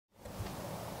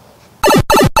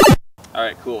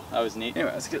Alright, cool. That was neat.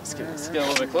 Anyway, let's get a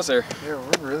little bit closer. Yeah,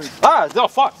 we're really... Ah! Oh,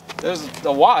 fuck! There's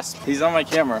a wasp. He's on my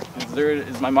camera.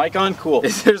 Is my mic on? Cool.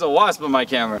 There's a wasp on my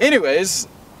camera. Anyways,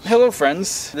 hello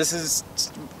friends. This is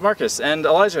Marcus and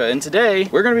Elijah, and today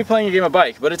we're going to be playing a game of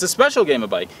bike, but it's a special game of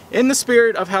bike. In the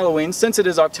spirit of Halloween, since it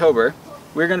is October,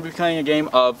 we're going to be playing a game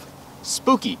of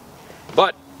Spooky.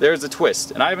 But there's a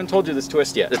twist, and I haven't told you this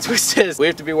twist yet. The twist is we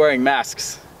have to be wearing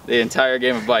masks the entire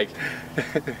game of bike.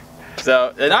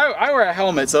 So, and I wear a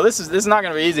helmet, so this is not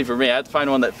going to be easy for me. I have to find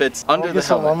one that fits under the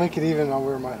helmet. I'll make it even. I'll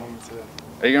wear my helmet today.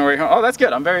 Are you going to wear your helmet? Oh, that's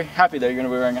good. I'm very happy that you're going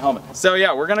to be wearing a helmet. So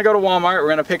yeah, we're going to go to Walmart. We're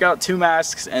going to pick out 2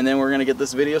 masks, and then we're going to get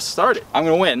this video started. I'm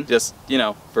going to win, just, you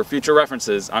know, for future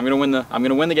references. I'm going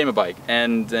to win the game of bike,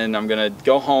 and then I'm going to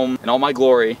go home in all my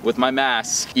glory with my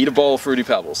mask, eat a bowl of Fruity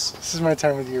Pebbles. This is my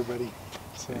time of year, buddy.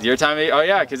 So. Your time of year? Oh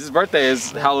yeah, because his birthday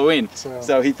is Halloween.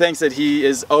 So he thinks that he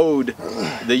is owed,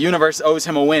 the universe owes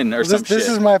him a win or some shit. This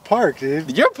is my park,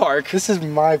 dude. Your park? This is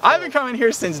my park. I've been coming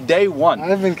here since day 1.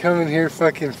 I've been coming here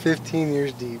fucking 15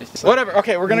 years deep. So. Whatever,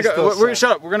 okay, we're gonna go, shut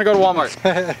up, we're gonna go to Walmart.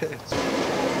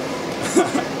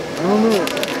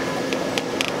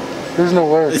 There's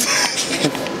no way.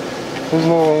 There's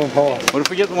no way in hell. What if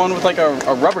we get the one with like a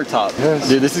rubber top? Yes.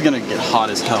 Dude, this is gonna get hot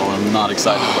as hell and I'm not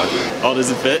excited about it. Oh, does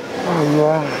it fit? Oh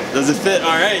yeah. Does it fit?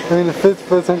 Alright. I mean, it fits,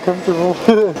 but it's uncomfortable.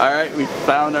 Alright, we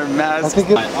found our mask.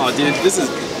 Oh dude, this is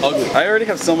ugly. I already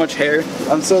have so much hair.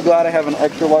 I'm so glad I have an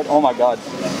extra large. Oh my god.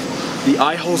 The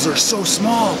eye holes are so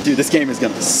small. Dude, this game is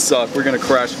gonna suck. We're gonna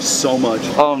crash so much.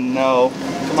 Oh no.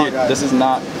 Dude, this is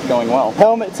not going well.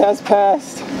 Helmet test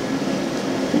passed.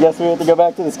 I guess we have to go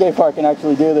back to the skate park and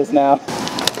actually do this now.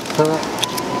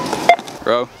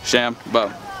 Row, sham, bow.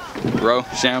 Row,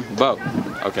 sham, bow.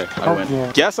 Okay, I win.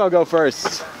 Yeah. Guess I'll go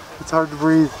first. It's hard to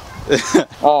breathe.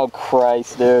 Oh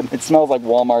Christ, dude. It smells like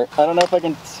Walmart. I don't know if I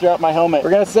can strap my helmet.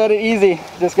 We're gonna set it easy.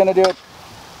 Just gonna do it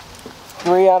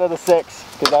 3 out of the 6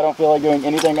 because I don't feel like doing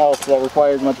anything else that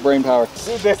requires much brain power.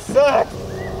 Dude, this sucks.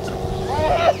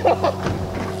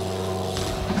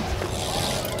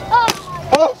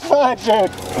 Oh god, dude.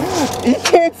 You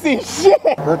can't see shit.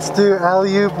 Let's do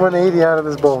alley-oop 180 out of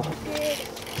this bowl.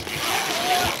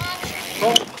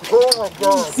 Oh my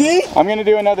god. See? I'm gonna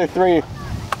do another 3.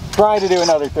 Try to do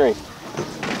another 3.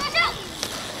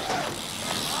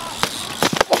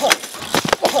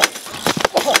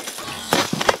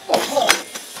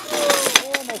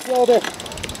 Oh, my shoulder.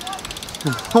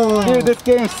 Dude, this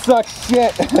game sucks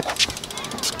shit.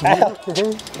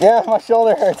 Okay. Yeah, my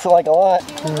shoulder hurts like a lot.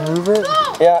 Can you move it?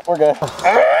 Yeah, we're good.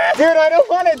 Dude, I don't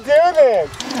want to do this.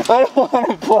 I don't want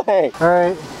to play.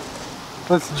 Alright,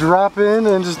 let's drop in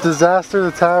and just disaster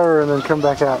the tower and then come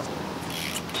back out.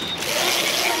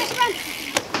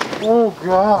 Oh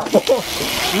god.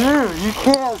 Dude, you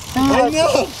can't see my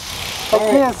bike. I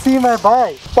can't see my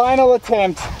bike. Final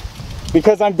attempt,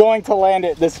 because I'm going to land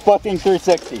it, this fucking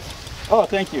 360. Oh,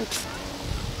 thank you.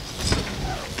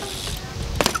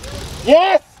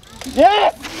 Yes!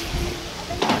 Yes!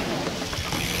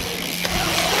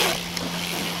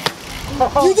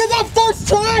 You did that first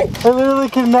try! I literally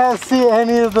could not see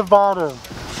any of the bottom.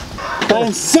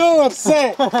 I'm so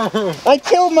upset! I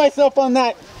killed myself on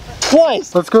that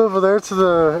twice! Let's go over there to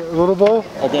the little bowl.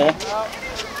 Okay. And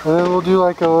then we'll do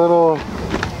like a little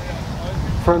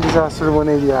front disaster to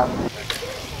 180 out.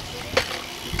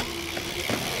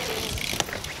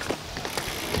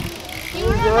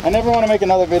 I never want to make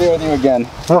another video with you again.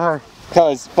 Why?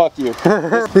 Because, fuck you.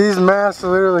 These masks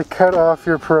literally cut off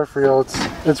your peripheral.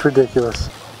 It's ridiculous.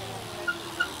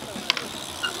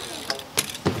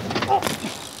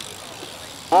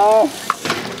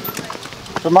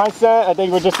 For my set, I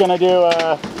think we're just going to do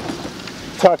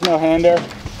tuck no hander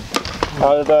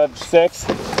out of the 6.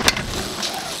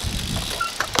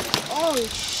 Oh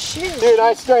shit. Dude,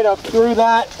 I straight up threw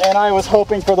that and I was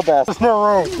hoping for the best. There's no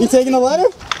way. You taking the letter?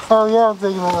 Oh yeah, I'm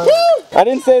taking the letter. I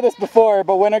didn't say this before,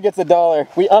 but winner gets $1.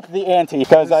 We upped the ante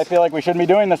because I feel like we shouldn't be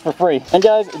doing this for free. And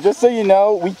guys, just so you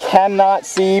know, we cannot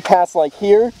see past like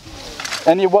here,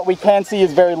 and what we can see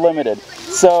is very limited.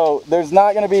 So there's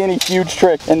not going to be any huge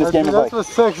trick in this game of bike. That's what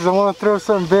sucks, is I want to throw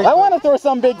something big. I want to throw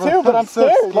something big too, but I'm so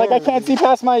scared. Like I can't see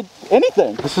past my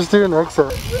anything. Let's just do an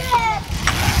exit.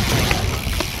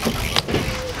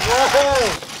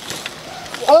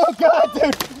 Oh god,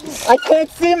 dude! I can't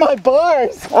see my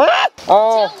bars! Ah!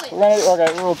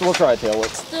 We'll try tail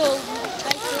whip.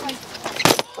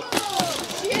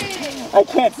 I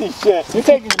can't see shit. You're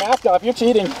taking your mask off, you're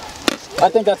cheating. I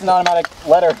think that's an automatic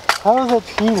letter. How is that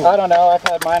cheating? I don't know, I've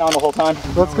had mine on the whole time.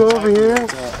 Let's go over here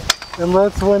and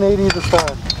let's 180 the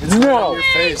spine. No! Your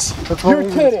face. Let's You're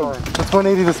 180 kidding. the spine. Let's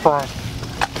 180 the spine.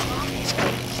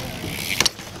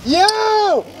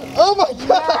 Yo! Oh my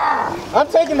god! I'm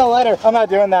taking the letter. I'm not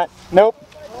doing that. Nope.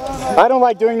 I don't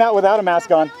like doing that without a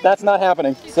mask on. That's not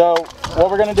happening. So what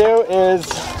we're gonna do is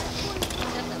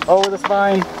over the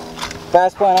spine,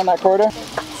 fast plant on that quarter.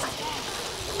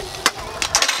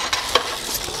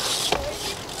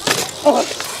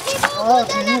 Oh,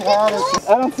 do you have it?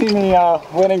 I don't see me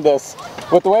winning this.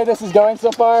 With the way this is going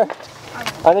so far,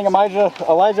 I think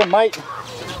Elijah might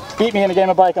beat me in a game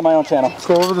of bike on my own channel. Let's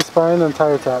go over the spine and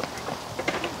tire tap.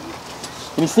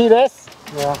 Can you see this?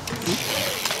 Yeah.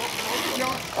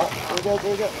 Here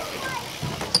we go.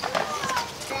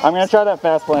 I'm gonna try that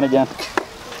fast plant again.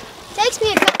 Takes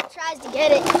me a couple tries to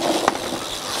get it.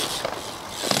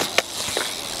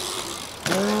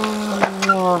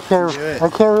 Oh, I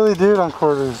can't really do it on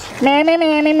quarters.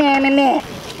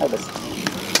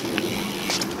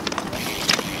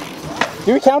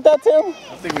 Do we count that too?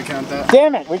 I think we count that.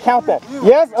 Damn it, we count that.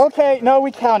 Yes, okay, no, we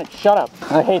count it. Shut up.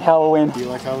 I hate Halloween. Do you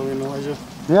like Halloween, Elijah?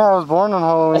 Yeah, I was born on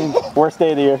Halloween. Worst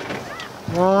day of the year.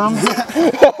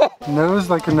 Nose,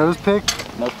 like a nose pick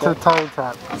Nope. to tire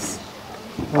tap.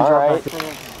 And All drop right.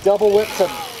 back. Double whip to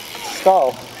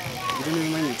skull. You didn't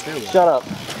even mind your tail. Shut up.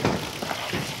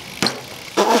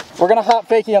 We're gonna hot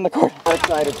fakie on the court. Not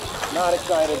excited. Not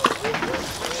excited.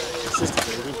 It's just a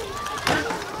baby.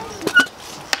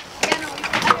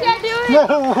 No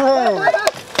way!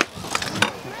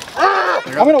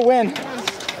 I'm gonna win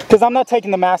because I'm not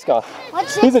taking the mask off.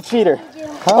 What's He's a cheater.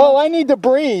 Oh, I need to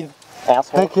breathe.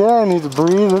 Asshole. Heck yeah, I need to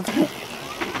breathe.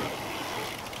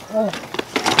 Oh.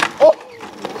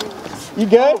 You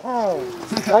good?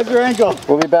 How's your ankle?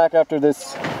 We'll be back after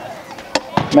this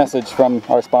message from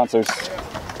our sponsors,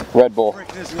 Red Bull. Break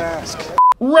this mask.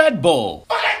 Red Bull.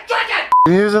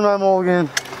 I'm using my mulligan.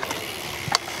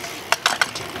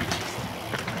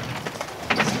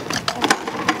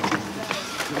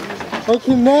 I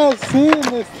cannot see in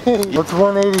this thing. What's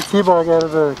 180 T-bar out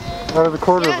of the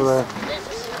quarter over there?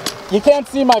 You can't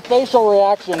see my facial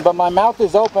reaction, but my mouth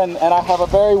is open and I have a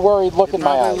very worried look in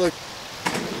my eyes.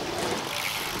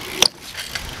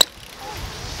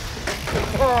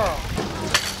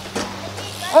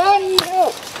 Oh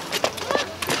no!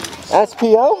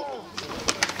 SPO?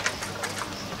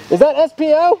 Is that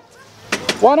SPO?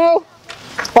 1-0?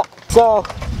 Fuck. So,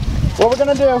 what we're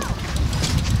gonna do,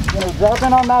 we're gonna drop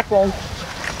in on that thing.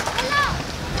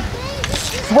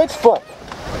 Switch foot.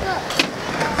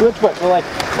 Switch foot. We're like,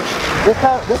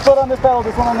 this foot on this pedal,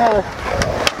 this one on the other.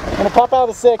 I'm gonna pop out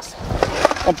of the 6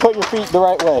 and put your feet the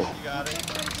right way. You got it.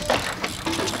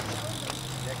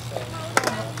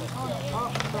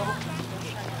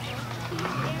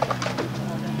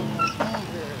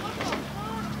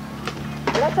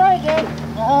 Can I try again?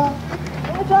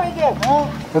 Can I try again?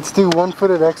 Let's do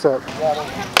one-footed X-up.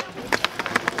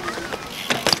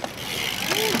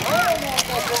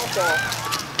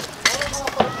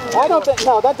 I don't think,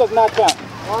 no, that does not count.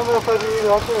 I don't know if I do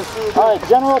either. I'm gonna see it. All right,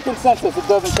 general consensus, it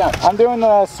doesn't count. I'm doing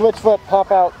the switch foot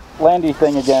pop out landy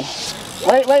thing again.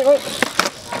 Wait.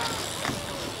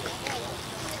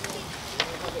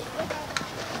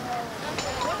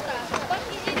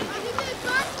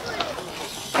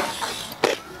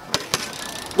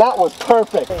 That was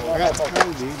perfect. I got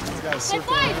time, dude. He's got to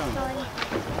circle around.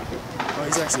 Oh,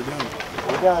 he's actually doing it.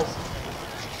 Hey guys.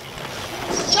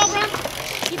 Go, bro.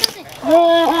 Keep it.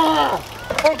 Yeah!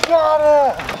 I got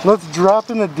it! Let's drop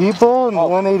in the deep bowl and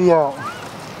 180 out.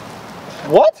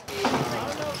 What?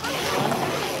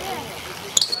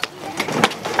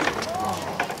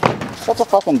 Such a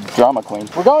fucking drama queen.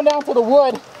 We're going down to the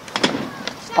wood.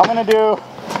 I'm gonna do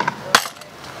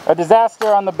a disaster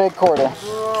on the big quarter.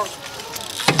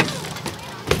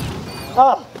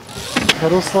 Oh,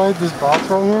 Pedal slide this box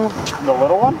right here? the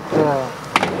little one? Yeah.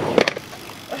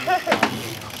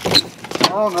 I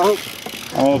don't know.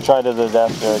 I'm gonna try the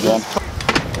disaster again.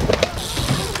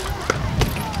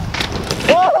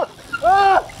 Ah!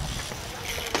 Ah!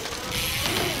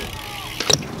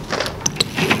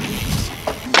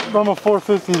 I'm a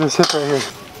 450 to sit right here.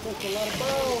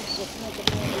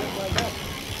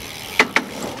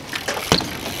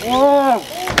 Ah!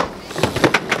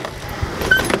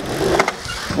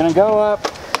 Gonna go up,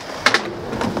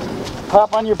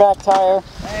 pop on your back tire,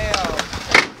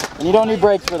 and you don't need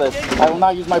brakes for this. I will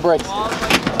not use my brakes.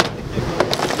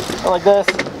 Go like this,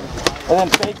 and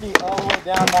then safety all the way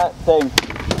down that thing.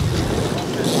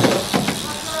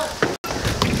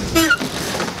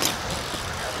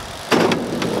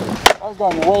 I was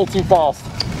going way too fast.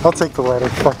 I'll take the ladder.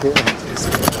 Fuck it.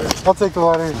 I'll take the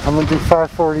ladder. I'm gonna do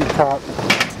 540 top.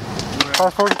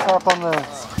 540 top on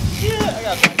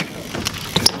the.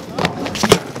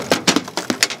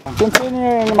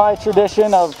 Continuing my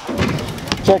tradition of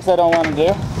tricks I don't want to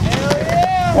do.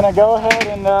 Gonna go ahead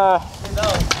and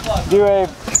do a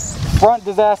front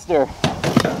disaster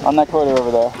on that quarter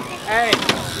over there. Hey!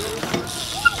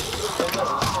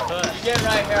 You get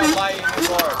right here, I'll buy you a new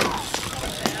board.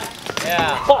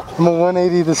 Yeah. I'm a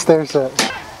 180 the stair set.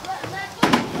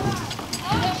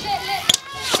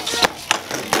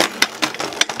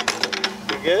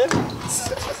 You good?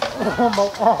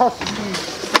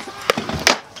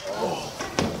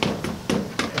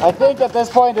 I think at this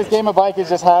point this game of bike is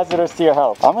just hazardous to your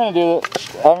health. I'm gonna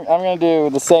do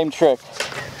the same trick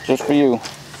just for you,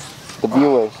 the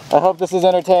viewers. I hope this is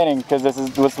entertaining because this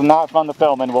was not fun to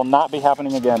film and will not be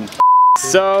happening again.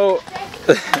 So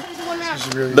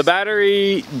the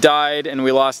battery died and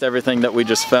we lost everything that we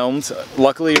just filmed.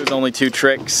 Luckily it was only 2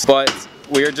 tricks, but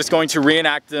we are just going to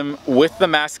reenact them with the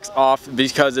masks off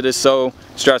because it is so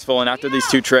stressful, and after these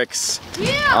 2 tricks,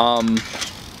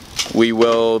 we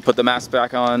will put the mask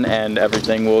back on and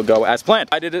everything will go as planned.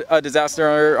 I did a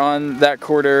disaster on that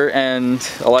quarter and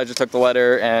Elijah took the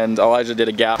letter, and Elijah did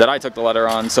a gap that I took the letter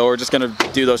on, so we're just gonna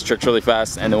do those tricks really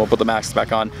fast and then we'll put the masks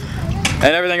back on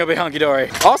and everything will be hunky-dory.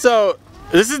 Also,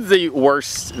 this is the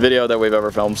worst video that we've ever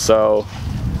filmed, so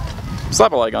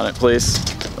slap a like on it, please.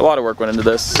 A lot of work went into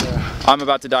this. Yeah. I'm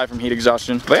about to die from heat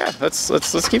exhaustion. But yeah, let's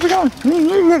keep it going.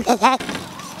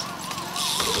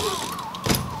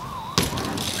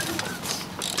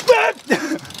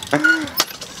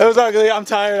 That was ugly. I'm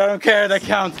tired. I don't care. That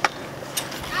counts.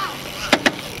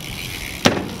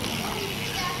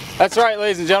 That's right,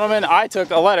 ladies and gentlemen. I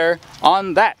took a letter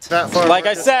on that. Like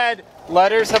I said,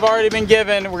 letters have already been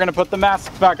given. We're gonna put the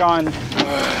masks back on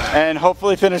and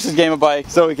hopefully finish this game of bike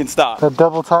so we can stop. A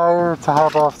double tire to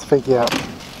hop off to fake you out.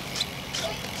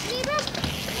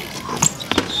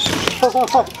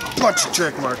 Watch your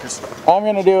trick, Marcus. I'm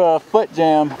gonna do a foot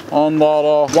jam on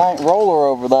that giant roller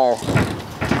over there.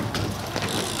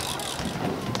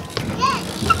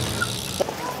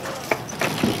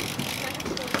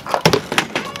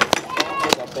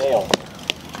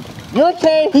 You're a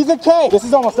K, he's a K. This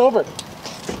is almost over.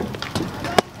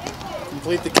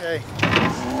 Complete the K.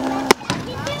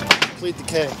 Complete the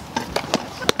K.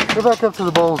 Go back up to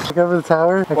the bowls. Go over the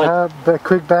tower. A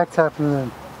quick back tap and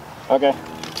then. Okay.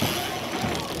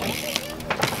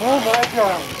 Oh my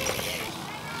god.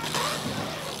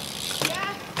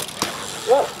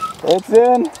 It's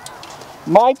in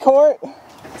my court.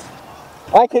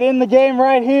 I could end the game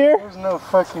right here. There's no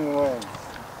fucking way.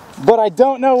 But I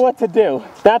don't know what to do.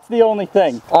 That's the only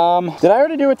thing. Did I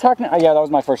already do a tuck? Yeah, that was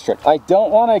my first trick. I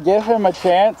don't want to give him a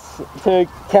chance to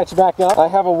catch back up. I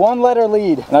have a 1-letter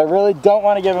lead, and I really don't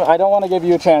want to give him. I don't want to give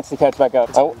you a chance to catch back up.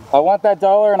 I want that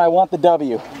dollar, and I want the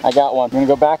W. I got one. I'm gonna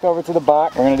go back over to the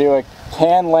box. We're gonna do a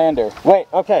can lander. Wait,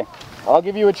 okay. I'll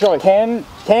give you a choice. Can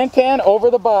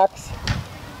over the box,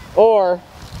 or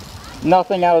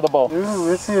nothing out of the bowl. Ooh,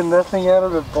 we're seeing nothing out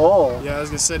of the bowl. Yeah, I was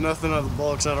gonna say nothing out of the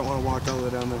bowl because I don't want to walk all the way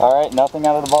down there. All right, nothing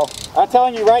out of the bowl. I'm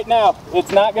telling you right now,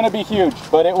 it's not gonna be huge,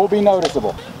 but it will be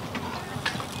noticeable.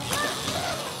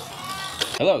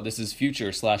 Hello, this is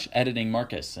future/editing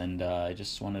Marcus, and I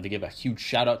just wanted to give a huge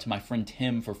shout out to my friend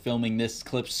Tim for filming this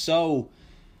clip so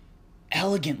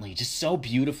elegantly, just so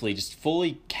beautifully, just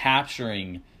fully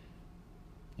capturing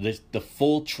the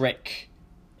full trick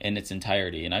in its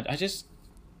entirety. And I just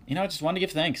wanted to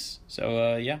give thanks.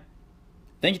 So, yeah.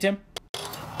 Thank you, Tim.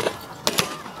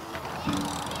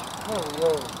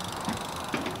 Oh,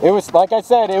 It was, like I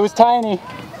said, it was tiny.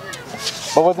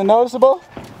 But was it noticeable?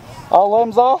 All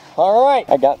limbs off? All right.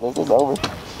 I got this. It's over.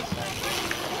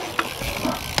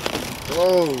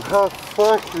 whoa. Oh,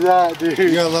 fuck that, dude.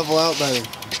 You gotta level out better.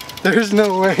 There's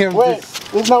no way I'm Wait,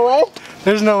 there's no way?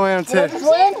 There's no way I'm Did I tipped. just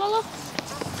win?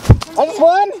 I just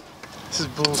won? This is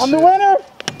bullshit. I'm the winner.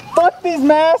 Fuck these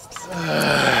masks.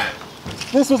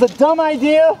 This was a dumb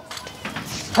idea.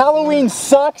 Halloween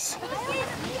sucks.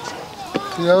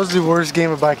 Dude, that was the worst game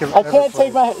of bike I've I ever can't played.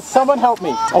 take my, someone help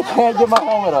me. I can't get my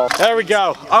helmet off. There we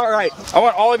go. All right. I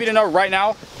want all of you to know right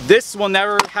now, this will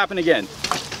never happen again.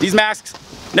 These masks,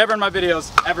 never in my videos,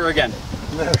 ever again.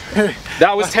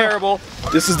 That was terrible.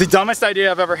 This is the dumbest idea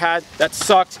I've ever had. That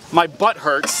sucked. My butt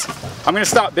hurts. I'm gonna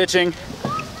stop bitching.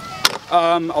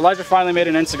 Elijah finally made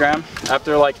an Instagram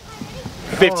after like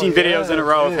 15 videos in a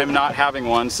row of him not having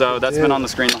one, so that's been on the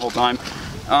screen the whole time.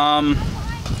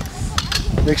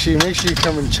 Make sure you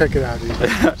come and check it out,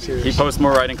 dude. He posts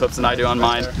more riding clips than I do on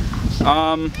mine.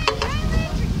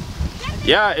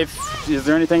 Yeah, is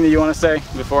there anything that you want to say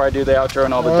before I do the outro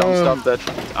and all the dumb stuff that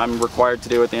I'm required to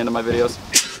do at the end of my videos?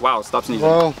 Wow, stop sneezing.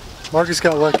 Well, Marcus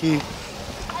got lucky.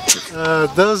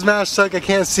 Those masks suck. I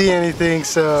can't see anything,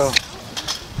 so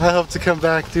I hope to come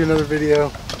back, do another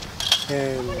video.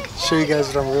 and show you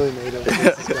guys what I'm really made of.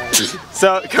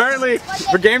 So currently,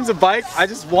 for games of bike, I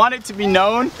just want it to be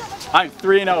known I'm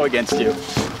 3-0 against you.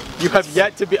 You have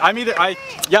yet to be. I'm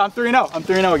 3-0. I'm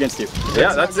 3-0 against you.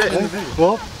 Yeah, that's it.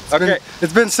 Well, Okay.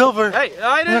 It's been silver. Hey,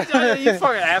 I didn't. You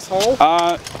fucking asshole.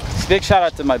 Big shout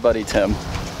out to my buddy Tim.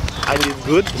 I did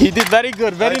good. He did very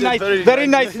good. Very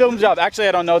nice film job. Actually,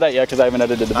 I don't know that yet because I haven't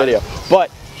edited the video. But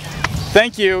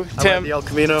thank you, Tim. The El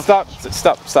Camino. Stop.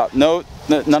 No,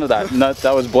 none of that. No,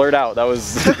 that was blurred out. That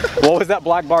was what was that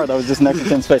black bar that was just next to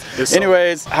Tim's face?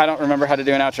 Anyways, I don't remember how to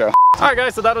do an outro. All right,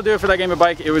 guys. So that'll do it for that game of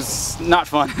bike. It was not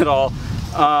fun at all.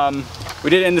 We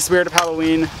did it in the spirit of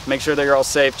Halloween. Make sure that you're all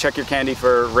safe. Check your candy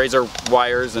for razor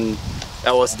wires and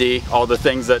LSD. All the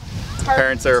things that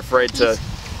parents are afraid to. My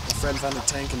friend found a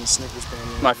tank in the Snickers bar.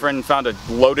 My friend found a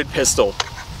loaded pistol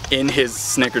in his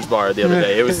Snickers bar the other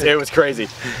day. It was crazy.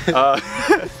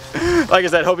 Like I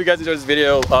said, hope you guys enjoyed this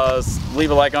video.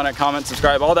 Leave a like on it, comment,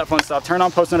 subscribe, all that fun stuff. Turn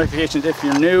on post notifications if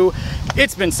you're new.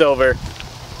 It's been Silver.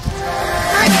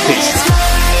 Peace.